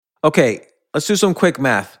Okay, let's do some quick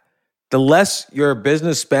math. The less your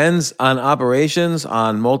business spends on operations,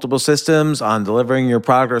 on multiple systems, on delivering your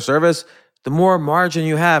product or service, the more margin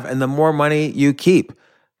you have and the more money you keep.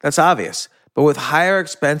 That's obvious. But with higher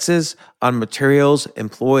expenses on materials,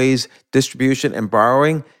 employees, distribution, and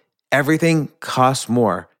borrowing, everything costs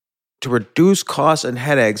more. To reduce costs and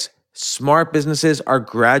headaches, smart businesses are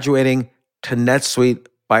graduating to NetSuite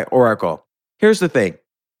by Oracle. Here's the thing.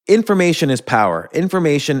 Information is power.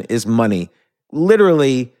 Information is money.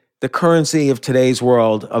 Literally, the currency of today's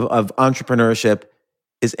world of entrepreneurship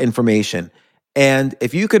is information. And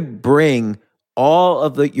if you could bring all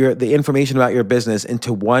of the information about your business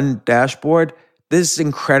into one dashboard, this is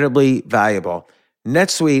incredibly valuable.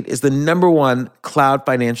 NetSuite is the #1 cloud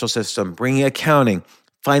financial system, bringing accounting,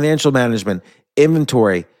 financial management,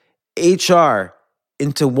 inventory, HR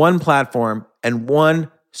into one platform and one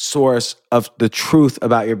source of the truth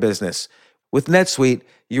about your business. With NetSuite,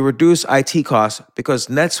 you reduce IT costs because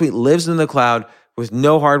NetSuite lives in the cloud with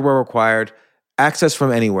no hardware required, access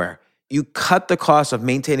from anywhere. You cut the cost of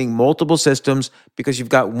maintaining multiple systems because you've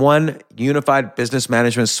got one unified business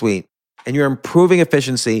management suite. And you're improving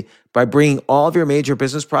efficiency by bringing all of your major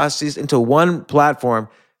business processes into one platform,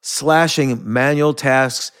 slashing manual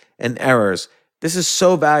tasks and errors. This is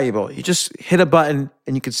so valuable. You just hit a button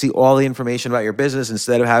and you can see all the information about your business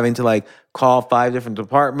instead of having to call 5 different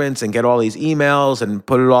departments and get all these emails and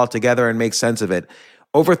put it all together and make sense of it.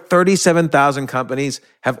 Over 37,000 companies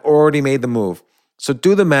have already made the move. So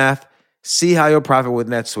do the math, see how you'll profit with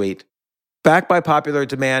NetSuite. Backed by popular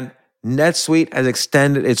demand, NetSuite has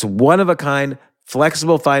extended its one-of-a-kind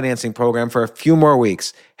flexible financing program for a few more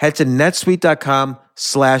weeks. Head to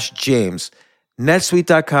netsuite.com/James.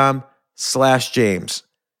 netsuite.com/James.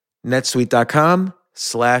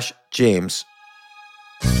 netsuite.com/James.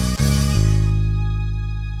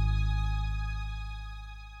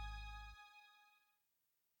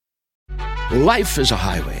 Life is a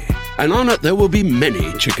highway, and on it there will be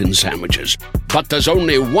many chicken sandwiches. But there's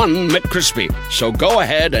only one McCrispy. So go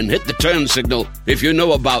ahead and hit the turn signal if you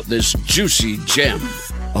know about this juicy gem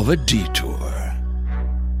of a detour.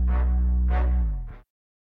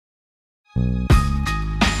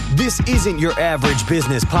 This isn't your average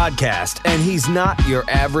business podcast, and he's not your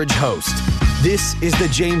average host. This is the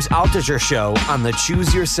James Altucher Show on the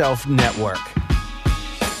Choose Yourself Network.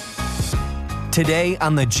 Today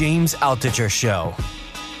on the James Altucher Show.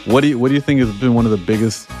 What do you think has been one of the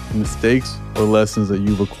biggest mistakes or lessons that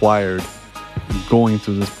you've acquired going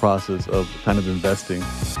through this process of kind of investing?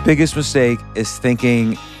 Biggest mistake is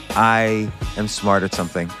thinking I am smart at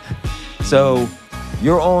something. So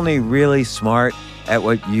you're only really smart at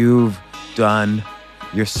what you've done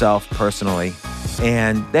yourself personally.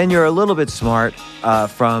 And then you're a little bit smart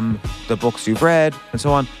from the books you've read and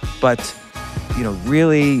so on. But,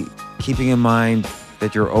 really keeping in mind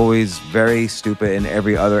that you're always very stupid in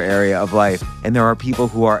every other area of life. And there are people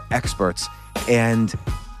who are experts and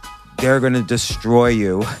they're going to destroy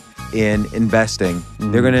you in investing.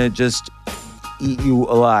 Mm-hmm. They're going to just eat you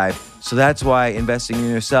alive. So that's why investing in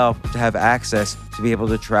yourself, to have access, to be able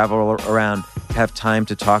to travel around, to have time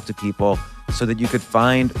to talk to people so that you could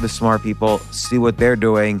find the smart people, see what they're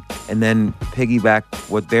doing, and then piggyback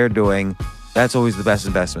what they're doing. That's always the best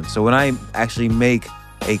investment. So when I actually make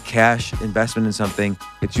a cash investment in something,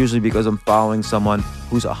 it's usually because I'm following someone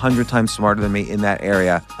who's 100 times smarter than me in that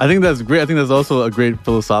area. I think that's great. I think that's also a great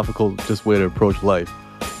philosophical just way to approach life.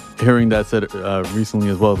 Hearing that said recently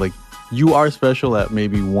as well, you are special at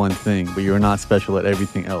maybe one thing, but you're not special at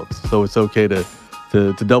everything else. So it's okay to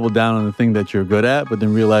double down on the thing that you're good at, but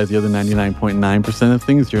then realize the other 99.9% of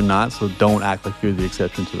things you're not. So don't act like you're the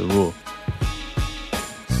exception to the rule.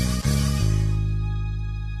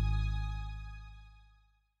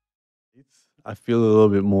 I feel a little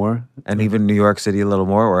bit more. And even New York City a little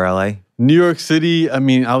more, or LA? New York City, I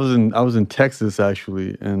mean, I was in Texas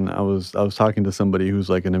actually, and I was talking to somebody who's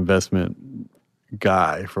like an investment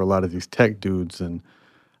guy for a lot of these tech dudes, and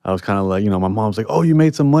I was kind of like, my mom's like, oh, you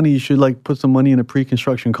made some money, you should put some money in a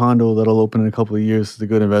pre-construction condo that'll open in a couple of years. It's a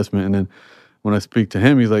good investment. And then when I speak to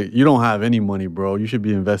him, he's like, you don't have any money, bro. You should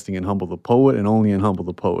be investing in Humble the Poet and only in Humble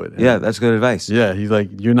the Poet. And yeah, that's good advice. Yeah, he's like,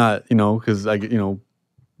 you're not, because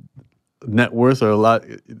net worths are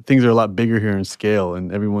things are a lot bigger here in scale,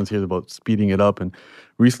 and everyone's here about speeding it up. And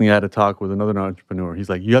recently I had a talk with another entrepreneur. He's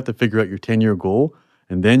like, you have to figure out your 10-year goal,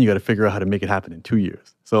 and then you got to figure out how to make it happen in 2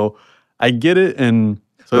 years. So I get it. And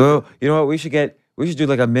so, you know what, we should do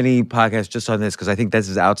like a mini podcast just on this, because I think this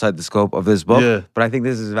is outside the scope of this book, but I think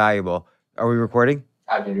this is valuable. Are we recording?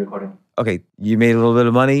 I've been recording. okay, you made a little bit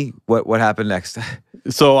of money. What happened next?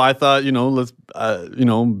 So I thought, let's,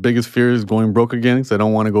 biggest fear is going broke again because I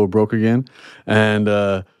don't want to go broke again.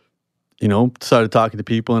 And, started talking to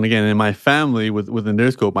people. And again, in my family, within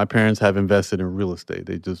their scope, my parents have invested in real estate.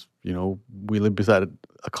 They just, we live beside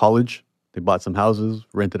a college. They bought some houses,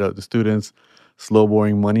 rented out to students, slow,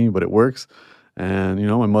 boring money, but it works. And,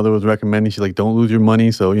 my mother was recommending, she's like, don't lose your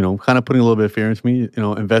money. So, kind of putting a little bit of fear into me,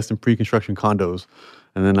 invest in pre-construction condos.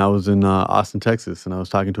 And then I was in Austin, Texas, and I was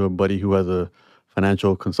talking to a buddy who has a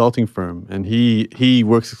financial consulting firm. And he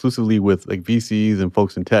works exclusively with like VCs and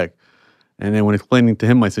folks in tech. And then when explaining to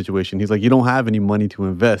him my situation, he's like, you don't have any money to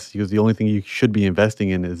invest because the only thing you should be investing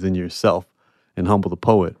in is in yourself and Humble the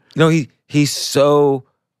Poet. He's so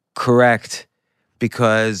correct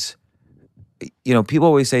because, people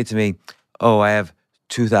always say to me, oh, I have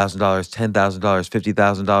 $2,000, $10,000,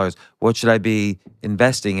 $50,000. What should I be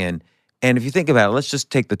investing in? And if you think about it, let's just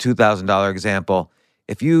take the $2,000 example.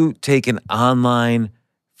 If you take an online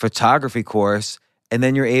photography course and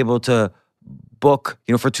then you're able to book,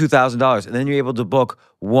 for $2,000, and then you're able to book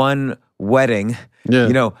one wedding,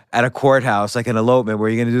 at a courthouse, like an elopement where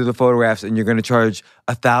you're going to do the photographs and you're going to charge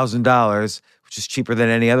 $1,000, which is cheaper than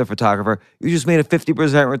any other photographer. You just made a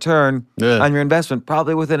 50% return on your investment,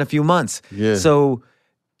 probably within a few months. Yeah. So,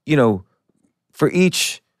 for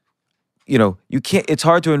each, you can't. It's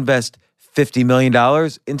hard to invest $50 million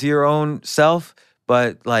into your own self,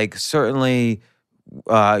 but like certainly.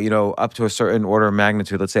 Up to a certain order of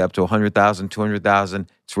magnitude, let's say up to 100,000, 200,000,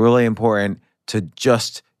 it's really important to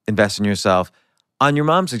just invest in yourself. On your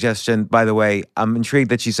mom's suggestion, by the way, I'm intrigued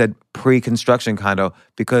that she said pre-construction condo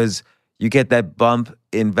because you get that bump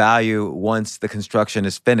in value once the construction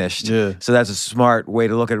is finished. Yeah. So that's a smart way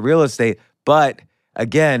to look at real estate. But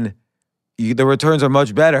again, the returns are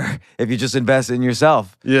much better if you just invest in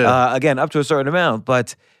yourself. Yeah. Again, up to a certain amount.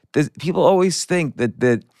 But people always think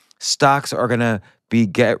that stocks are going to be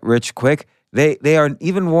get rich quick. They are.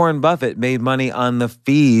 Even Warren Buffett made money on the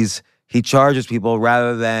fees he charges people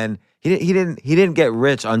rather than he didn't get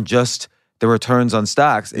rich on just the returns on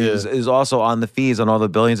stocks. It was also on the fees on all the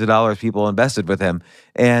billions of dollars people invested with him.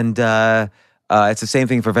 And it's the same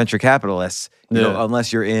thing for venture capitalists.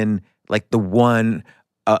 Unless you're in like the one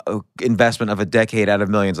investment of a decade out of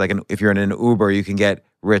millions. Like if you're in an Uber, you can get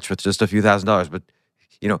rich with just a few $1,000s. But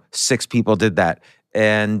 6 people did that.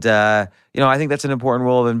 And, I think that's an important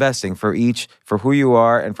role of investing for who you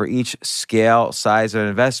are and for each scale, size of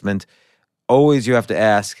investment. Always you have to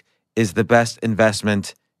ask, is the best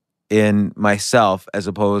investment in myself as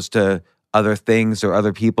opposed to other things or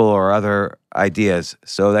other people or other ideas?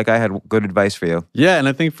 So that guy had good advice for you. Yeah, and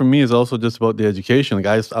I think for me it's also just about the education. Like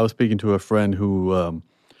I was speaking to a friend who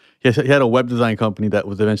he had a web design company that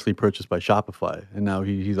was eventually purchased by Shopify, and now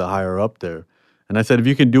he's a higher up there. And I said, if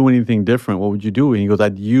you can do anything different, what would you do? And he goes,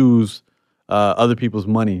 I'd use other people's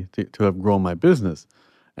money to have grown my business.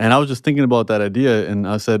 And I was just thinking about that idea, and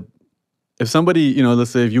I said, if somebody,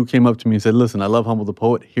 let's say if you came up to me and said, listen, I love Humble the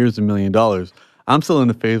Poet, here's $1 million. I'm still in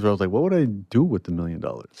the phase where I was like, what would I do with the $1 million?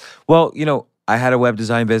 Well, I had a web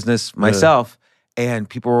design business myself, and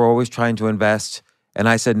people were always trying to invest, and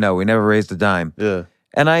I said, no, we never raised a dime. Yeah.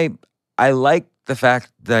 And I liked the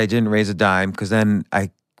fact that I didn't raise a dime because then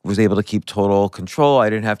I was able to keep total control. I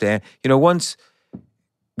didn't have to,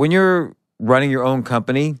 when you're running your own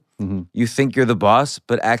company, you think you're the boss,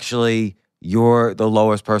 but actually you're the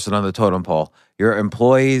lowest person on the totem pole. Your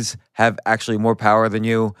employees have actually more power than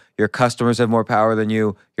you. Your customers have more power than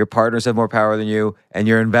you. Your partners have more power than you. And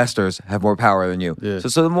your investors have more power than you. Yeah.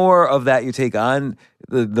 So the more of that you take on,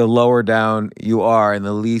 the lower down you are and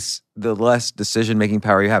the less decision-making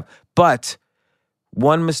power you have. But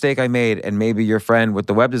one mistake I made, and maybe your friend with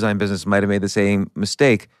the web design business might have made the same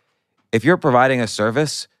mistake. If you're providing a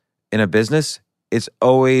service in a business, it's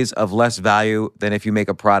always of less value than if you make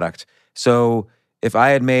a product. So if I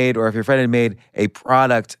had made, or if your friend had made a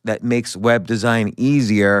product that makes web design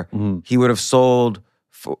easier, he would have sold,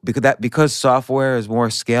 because software is more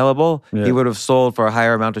scalable, he would have sold for a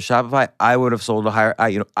higher amount to Shopify. I would have sold a higher,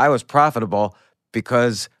 I was profitable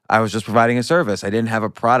because I was just providing a service. I didn't have a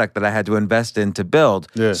product that I had to invest in to build.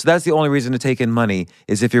 Yeah. So that's the only reason to take in money,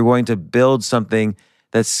 is if you're going to build something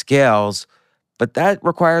that scales, but that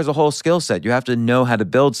requires a whole skill set. You have to know how to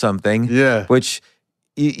build something, which,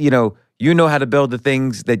 you know how to build the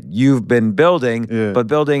things that you've been building, but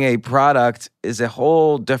building a product is a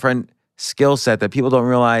whole different skill set that people don't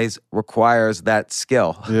realize requires that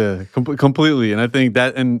skill. Yeah, completely. And I think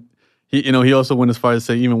that, and he also went as far as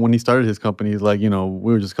to say, even when he started his company, he's like, we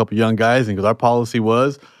were just a couple young guys, and because our policy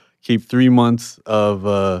was keep 3 months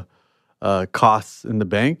of costs in the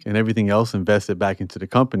bank and everything else invested back into the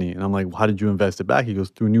company. And I'm like, well, how did you invest it back? He goes,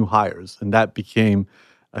 through new hires. And that became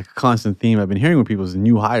a constant theme I've been hearing with people is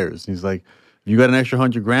new hires. And he's like, if you got an extra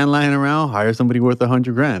 $100,000 lying around, hire somebody worth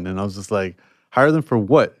 $100,000. And I was just like, hire them for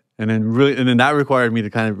what? And then that required me to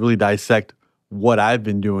kind of really dissect what I've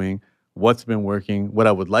been doing, what's been working, what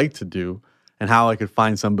I would like to do, and how I could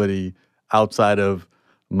find somebody outside of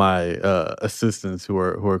my assistants who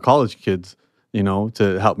are college kids,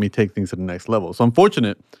 to help me take things to the next level. So I'm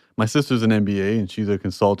fortunate. My sister's an MBA, and she's a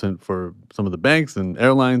consultant for some of the banks and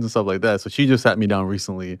airlines and stuff like that. So she just sat me down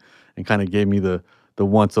recently and kind of gave me the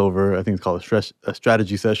once over. I think it's called a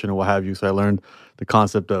strategy session or what have you. So I learned the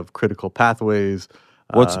concept of critical pathways.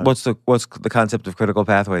 What's the concept of critical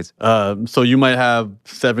pathways? So you might have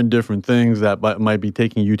 7 different things that might be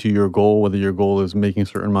taking you to your goal, whether your goal is making a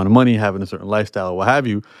certain amount of money, having a certain lifestyle, or what have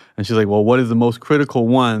you. And she's like, well, what is the most critical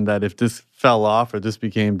one that if this fell off or this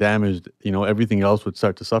became damaged, everything else would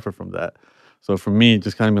start to suffer from that. So for me,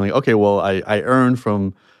 just kind of being like, okay, well, I earn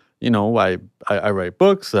from, I write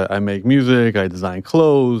books, I make music, I design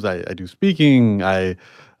clothes, I do speaking,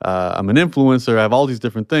 I'm an influencer. I have all these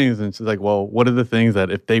different things. And she's like, well, what are the things that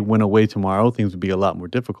if they went away tomorrow, things would be a lot more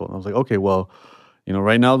difficult? And I was like, okay, well,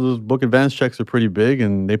 right now those book advance checks are pretty big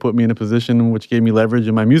and they put me in a position which gave me leverage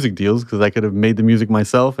in my music deals because I could have made the music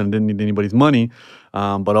myself and didn't need anybody's money.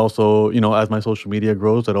 But also, as my social media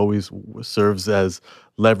grows, that always serves as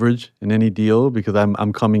leverage in any deal because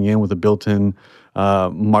I'm coming in with a built-in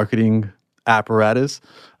marketing apparatus.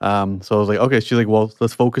 So I was like, okay. She's like, well,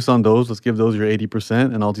 let's focus on those. Let's give those your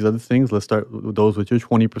 80% and all these other things. Let's start with those with your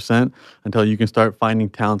 20% until you can start finding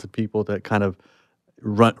talented people that kind of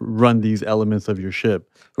run these elements of your ship.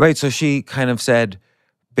 Right. So she kind of said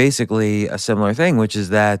basically a similar thing, which is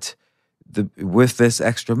that with this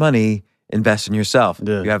extra money, invest in yourself.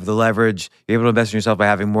 Yeah. You have the leverage. You're able to invest in yourself by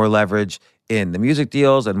having more leverage in the music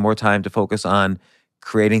deals and more time to focus on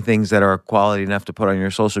creating things that are quality enough to put on your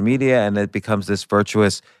social media, and it becomes this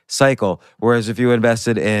virtuous cycle. Whereas if you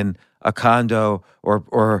invested in a condo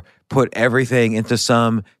or put everything into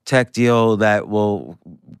some tech deal that will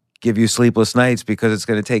give you sleepless nights because it's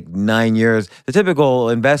going to take 9 years, the typical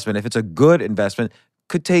investment, if it's a good investment,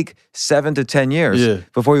 could take 7 to 10 years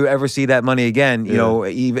before you ever see that money again,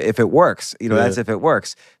 even if it works. That's if it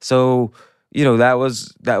works. So, that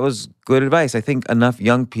was good advice. I think enough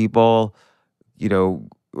young people,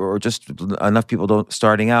 or just enough people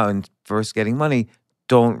starting out and first getting money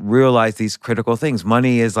don't realize these critical things.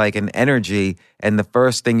 Money is like an energy, and the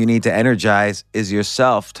first thing you need to energize is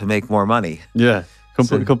yourself to make more money. Yeah,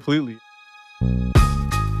 completely.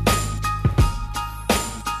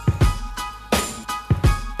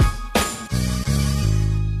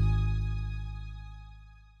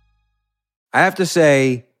 I have to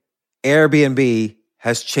say, Airbnb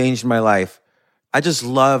has changed my life. I just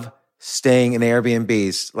love staying in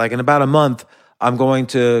Airbnbs. Like in about a month, I'm going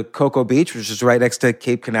to Cocoa Beach, which is right next to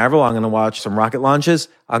Cape Canaveral. I'm going to watch some rocket launches.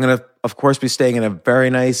 I'm going to, of course, be staying in a very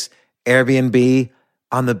nice Airbnb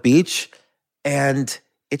on the beach. And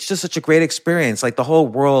it's just such a great experience. Like the whole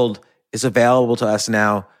world is available to us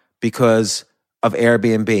now because of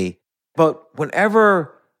Airbnb. But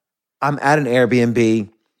whenever I'm at an Airbnb,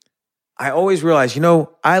 I always realize, the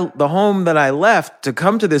home that I left to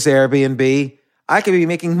come to this Airbnb, I could be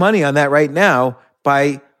making money on that right now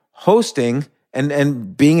by hosting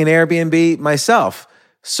and being an Airbnb myself.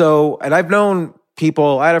 So, and I've known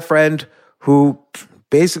people, I had a friend who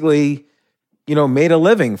basically, made a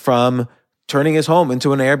living from turning his home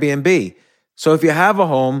into an Airbnb. So if you have a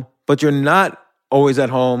home, but you're not always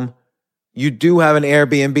at home, you do have an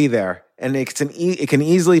Airbnb there. And it can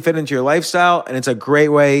easily fit into your lifestyle, and it's a great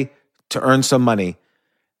way to earn some money.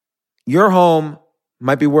 Your home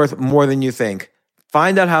might be worth more than you think.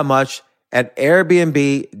 Find out how much at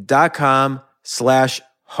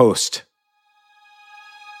airbnb.com/host.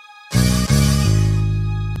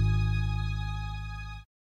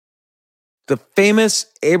 The famous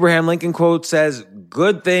Abraham Lincoln quote says,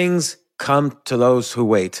 "Good things come to those who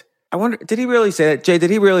wait." I wonder, did he really say that? Jay, did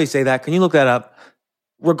he really say that? Can you look that up?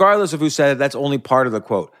 Regardless of who said it, that's only part of the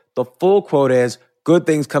quote. The full quote is, "Good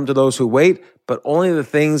things come to those who wait, but only the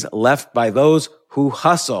things left by those who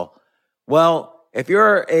hustle." Well, if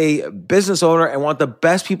you're a business owner and want the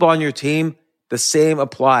best people on your team, the same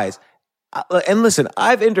applies. And listen,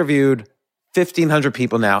 I've interviewed 1,500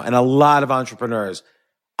 people now and a lot of entrepreneurs.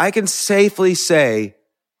 I can safely say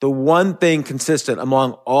the one thing consistent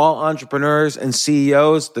among all entrepreneurs and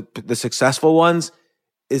CEOs, the successful ones,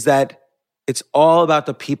 is that it's all about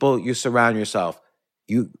the people you surround yourself.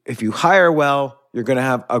 If you hire well, you're going to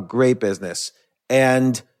have a great business.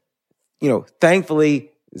 And,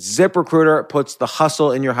 thankfully, ZipRecruiter puts the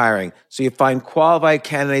hustle in your hiring so you find qualified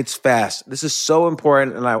candidates fast. This is so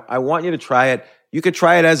important, and I want you to try it. You could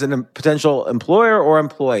try it as a potential employer or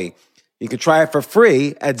employee. You could try it for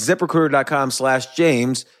free at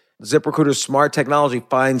ZipRecruiter.com/James. ZipRecruiter's smart technology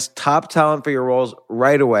finds top talent for your roles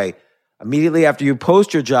right away. Immediately after you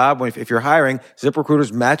post your job, if you're hiring,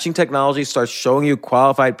 ZipRecruiter's matching technology starts showing you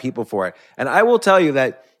qualified people for it. And I will tell you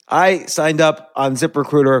that I signed up on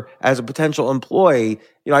ZipRecruiter as a potential employee.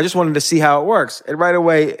 I just wanted to see how it works. And right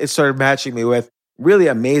away, it started matching me with really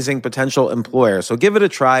amazing potential employers. So give it a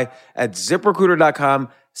try at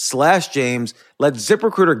ZipRecruiter.com/James. Let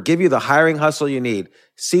ZipRecruiter give you the hiring hustle you need.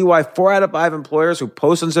 See why 4 out of 5 employers who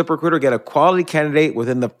post on ZipRecruiter get a quality candidate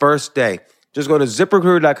within the first day. Just go to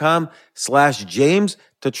ZipRecruiter.com/James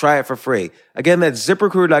to try it for free. Again, that's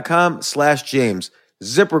ZipRecruiter.com/James.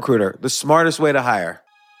 ZipRecruiter, the smartest way to hire.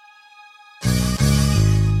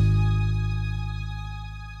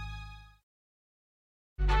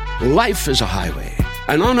 Life is a highway,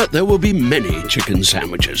 and on it there will be many chicken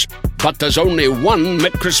sandwiches. But there's only one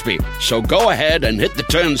McCrispy. So go ahead and hit the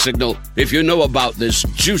turn signal if you know about this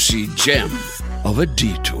juicy gem of a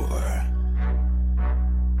detour.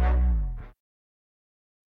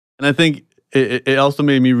 And I think it also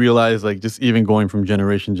made me realize, like, just even going from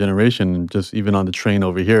generation to generation, and just even on the train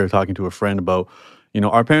over here, talking to a friend about,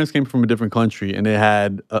 our parents came from a different country and they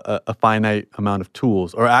had a finite amount of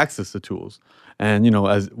tools or access to tools. And,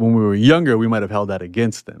 as when we were younger, we might have held that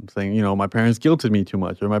against them, saying, my parents guilted me too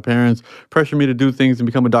much, or my parents pressured me to do things and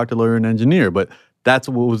become a doctor, lawyer, and engineer. But that's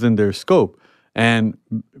what was in their scope. And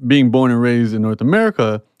being born and raised in North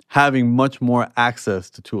America, having much more access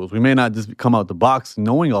to tools. We may not just come out the box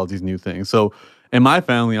knowing all these new things. So in my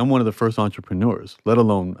family, I'm one of the first entrepreneurs, let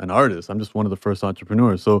alone an artist. I'm just one of the first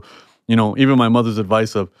entrepreneurs. So, even my mother's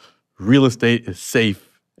advice of real estate is safe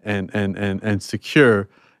and secure,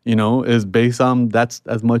 is based on that's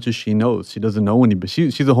as much as she knows. She doesn't know any, but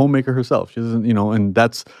she's a homemaker herself. She doesn't, and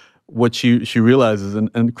that's what she realizes.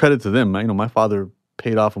 And credit to them. My father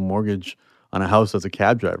paid off a mortgage on a house as a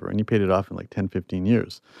cab driver, and he paid it off in like 10, 15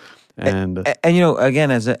 years. And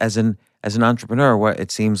again, as an entrepreneur, what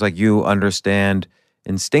it seems like you understand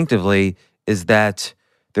instinctively is that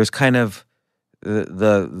there's kind of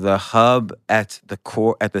the hub at the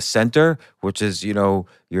core, at the center, which is your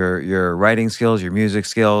writing skills, your music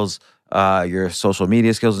skills, your social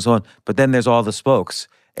media skills, and so on. But then there's all the spokes,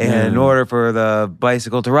 and in order for the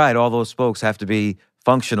bicycle to ride, all those spokes have to be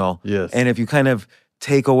functional. Yes. And if you kind of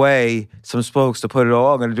take away some spokes to put it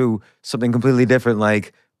all, I'm going to do something completely different,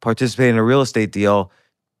 like participate in a real estate deal,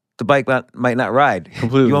 the bike might not ride.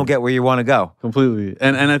 Completely. You won't get where you want to go. Completely.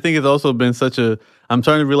 And I think it's also been I'm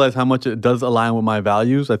starting to realize how much it does align with my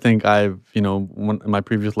values. I think in my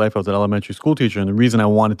previous life, I was an elementary school teacher. And the reason I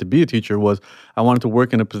wanted to be a teacher was I wanted to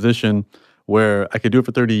work in a position where I could do it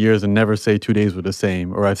for 30 years and never say 2 days were the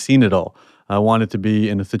same, or I've seen it all. I wanted to be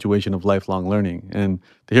in a situation of lifelong learning. And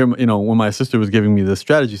to hear, when my sister was giving me the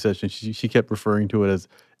strategy session, she kept referring to it as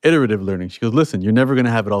iterative learning. She goes, listen, you're never going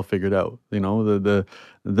to have it all figured out. The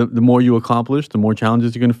more you accomplish, the more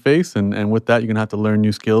challenges you're going to face. And with that, you're going to have to learn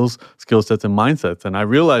new skill sets and mindsets. And I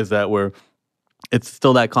realized that where it's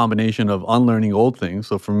still that combination of unlearning old things.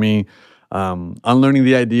 So for me, unlearning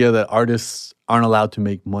the idea that artists aren't allowed to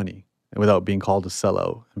make money without being called a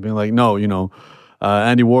sellout. And being like, no,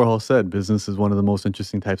 Andy Warhol said business is one of the most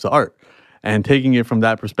interesting types of art. And taking it from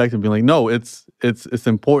that perspective, being like, no, it's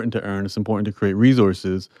important to earn. It's important to create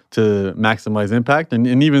resources to maximize impact and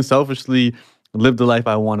even selfishly live the life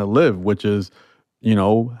I want to live, which is,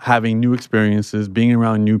 having new experiences, being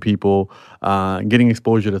around new people, getting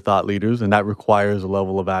exposure to thought leaders. And that requires a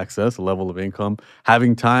level of access, a level of income,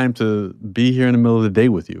 having time to be here in the middle of the day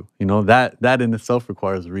with you. That in itself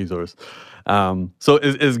requires a resource. So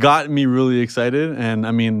it's gotten me really excited. And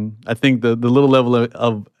I mean, I think the little level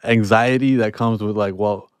of anxiety that comes with like,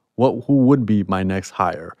 well, who would be my next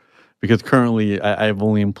hire? Because currently I've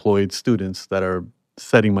only employed students that are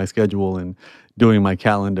setting my schedule and doing my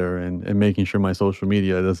calendar and making sure my social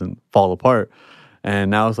media doesn't fall apart. And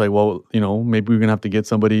now it's like, well, maybe we're going to have to get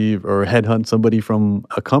somebody or headhunt somebody from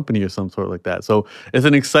a company or some sort like that. So it's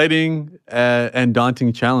an exciting and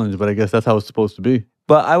daunting challenge, but I guess that's how it's supposed to be.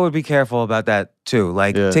 But I would be careful about that too.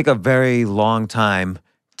 Like, take a very long time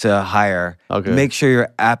to hire. Okay. Make sure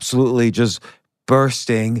you're absolutely just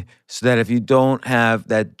bursting so that if you don't have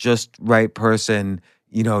that just right person,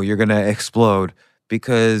 you're going to explode.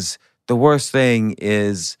 Because the worst thing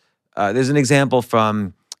is, there's an example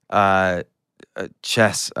from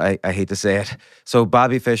chess. I hate to say it. So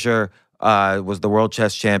Bobby Fischer was the world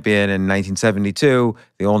chess champion in 1972,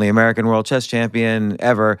 the only American world chess champion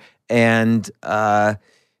ever. And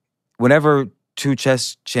whenever two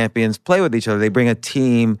chess champions play with each other, they bring a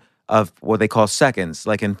team of what they call seconds.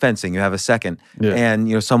 Like in fencing, you have a second,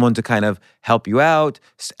 and someone to kind of help you out,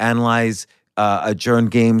 analyze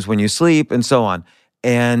adjourned games when you sleep, and so on.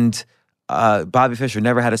 And Bobby Fischer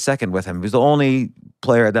never had a second with him. He was the only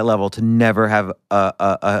player at that level to never have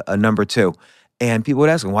a number two. And people would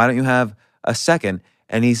ask him, why don't you have a second?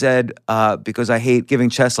 And he said, because I hate giving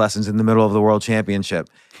chess lessons in the middle of the world championship.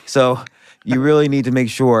 So you really need to make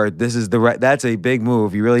sure this is the right, that's a big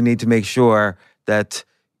move. You really need to make sure that,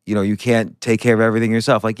 you can't take care of everything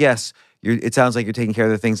yourself. Like, yes, it sounds like you're taking care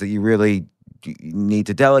of the things that you really need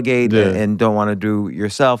to delegate and don't want to do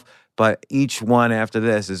yourself. But each one after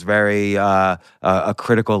this is very a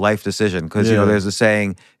critical life decision because, there's a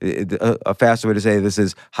saying, a faster way to say this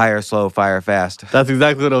is hire slow, fire fast. That's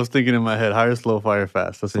exactly what I was thinking in my head. Hire slow, fire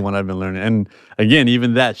fast. That's the one I've been learning. And again,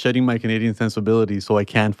 even that, shedding my Canadian sensibilities so I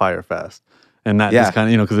can fire fast. And not just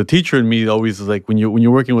kind of, because the teacher in me always is like, when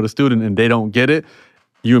you're working with a student and they don't get it,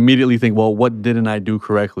 you immediately think, well, what didn't I do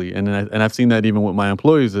correctly? And I've seen that even with my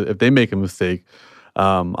employees. If they make a mistake,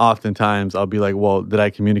 oftentimes I'll be like, well, did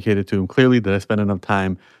I communicate it to them clearly? Did I spend enough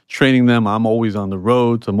time training them? I'm always on the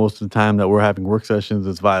road, so most of the time that we're having work sessions,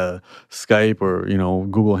 it's via Skype or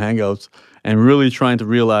Google Hangouts, and really trying to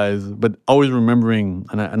realize, but always remembering.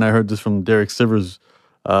 And I heard this from Derek Sivers'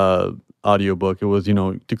 audiobook. It was,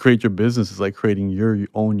 to create your business is like creating your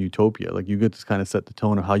own utopia. Like you get to kind of set the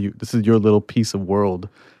tone of how this is your little piece of world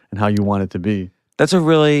and how you want it to be. That's a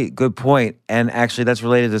really good point. And actually that's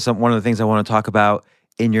related to one of the things I want to talk about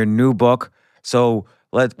in your new book. So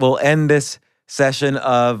we'll end this session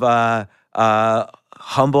of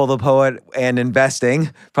Humble the Poet and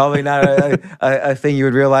investing. Probably not a thing you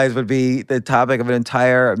would realize would be the topic of an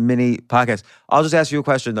entire mini podcast. I'll just ask you a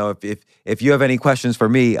question though, if you have any questions for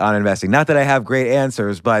me on investing. Not that I have great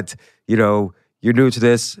answers, but you're new to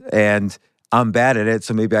this and I'm bad at it,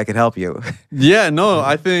 so maybe I could help you. Yeah, no,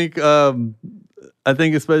 I think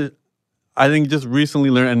just recently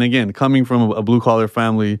learned, and again, coming from a blue collar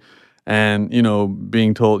family, and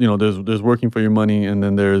being told, there's working for your money, and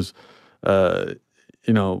then there's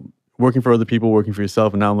working for other people, working for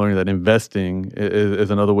yourself, and now I'm learning that investing is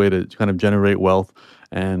another way to kind of generate wealth,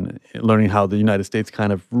 and learning how the United States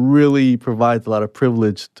kind of really provides a lot of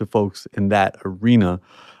privilege to folks in that arena.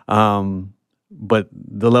 But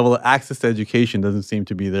the level of access to education doesn't seem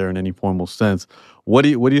to be there in any formal sense. What do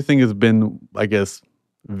you think has been, I guess,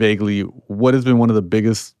 vaguely, what has been one of the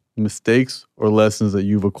biggest mistakes or lessons that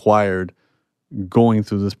you've acquired going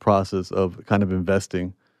through this process of kind of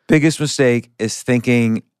investing? Biggest mistake is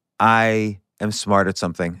thinking I am smart at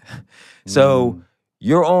something. So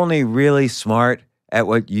you're only really smart at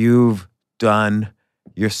what you've done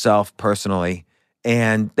yourself personally.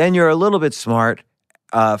 And then you're a little bit smart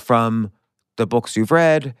from the books you've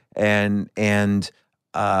read and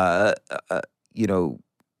the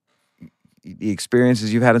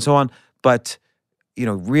experiences you've had and so on. But,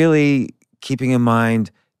 really keeping in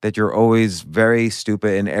mind that you're always very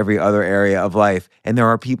stupid in every other area of life. And there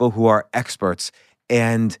are people who are experts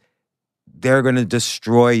and they're going to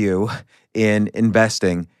destroy you in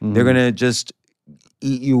investing. Mm-hmm. They're going to just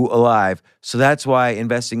eat you alive. So that's why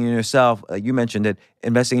investing in yourself, you mentioned it,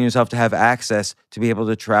 investing in yourself to have access, to be able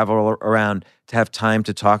to travel around, to have time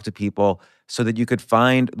to talk to people so that you could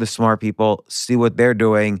find the smart people, see what they're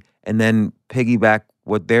doing, and then piggyback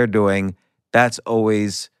what they're doing. That's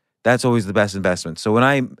always the best investment. So when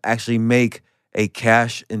I actually make a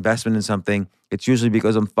cash investment in something, it's usually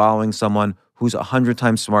because I'm following someone who's 100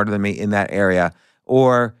 times smarter than me in that area.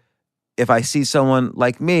 Or if I see someone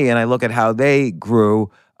like me and I look at how they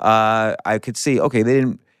grew, I could see, okay, they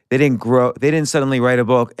didn't grow, they didn't suddenly write a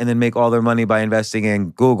book and then make all their money by investing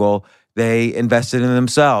in Google. They invested in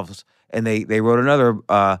themselves and they wrote another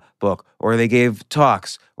book, or they gave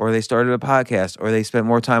talks, or they started a podcast, or they spent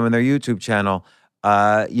more time on their YouTube channel.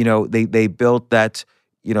 They built that,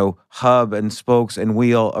 hub and spokes and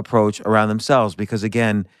wheel approach around themselves, because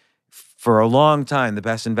again, for a long time, the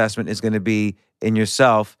best investment is going to be in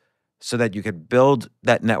yourself, so that you could build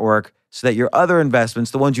that network, so that your other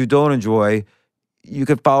investments, the ones you don't enjoy, you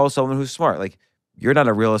could follow someone who's smart. Like, you're not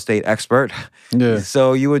a real estate expert. Yeah.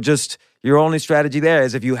 So you would your only strategy there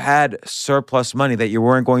is if you had surplus money that you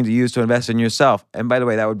weren't going to use to invest in yourself. And by the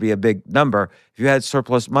way, that would be a big number. If you had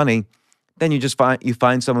surplus money, then you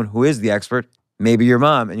find someone who is the expert, maybe your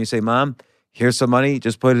mom, and you say, Mom, here's some money,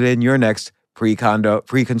 just put it in your next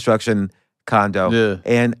pre-construction condo. Yeah.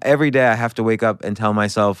 And every day I have to wake up and tell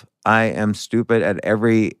myself I am stupid at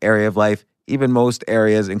every area of life, even most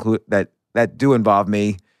areas include that do involve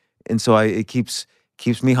me. And so it keeps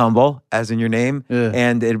me humble, as in your name. Yeah.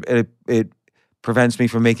 And it prevents me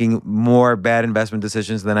from making more bad investment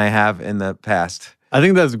decisions than I have in the past. I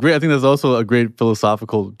think that's great. I think that's also a great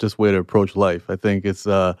philosophical just way to approach life. I think it's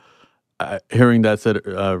hearing that said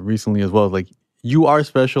recently as well. Like, you are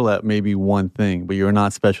special at maybe one thing, but you're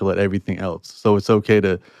not special at everything else. So it's okay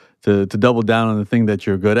to double down on the thing that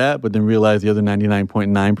you're good at, but then realize the other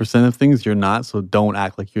 99.9% of things you're not. So don't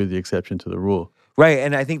act like you're the exception to the rule. Right,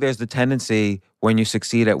 and I think there's the tendency when you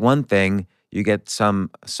succeed at one thing, you get some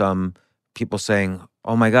people saying,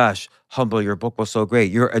 "Oh my gosh, Humble, your book was so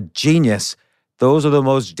great. You're a genius." Those are the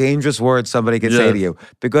most dangerous words somebody can say to you.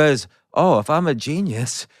 Because, if I'm a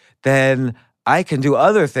genius, then I can do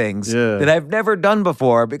other things that I've never done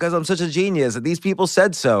before because I'm such a genius. And these people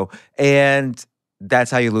said so. And that's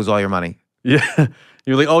how you lose all your money. Yeah.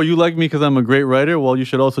 You're like, oh, you like me because I'm a great writer? Well, you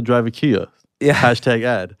should also drive a Kia. Yeah. Hashtag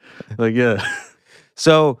ad. Like, yeah.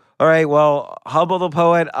 So, all right, well, Humble the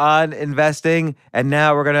Poet on investing. And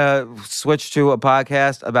now we're going to switch to a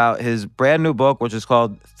podcast about his brand new book, which is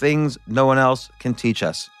called Things No One Else Can Teach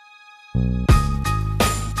Us.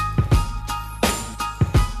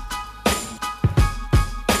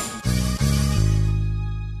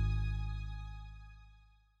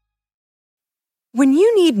 When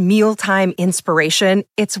you need mealtime inspiration,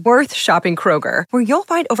 it's worth shopping Kroger, where you'll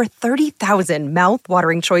find over 30,000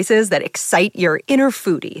 mouth-watering choices that excite your inner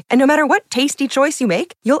foodie. And no matter what tasty choice you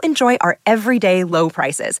make, you'll enjoy our everyday low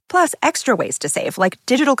prices, plus extra ways to save, like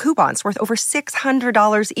digital coupons worth over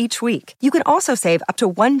 $600 each week. You can also save up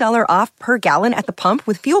to $1 off per gallon at the pump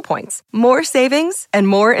with fuel points. More savings and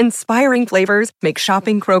more inspiring flavors make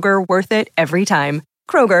shopping Kroger worth it every time.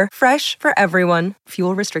 Kroger, fresh for everyone.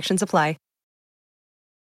 Fuel restrictions apply.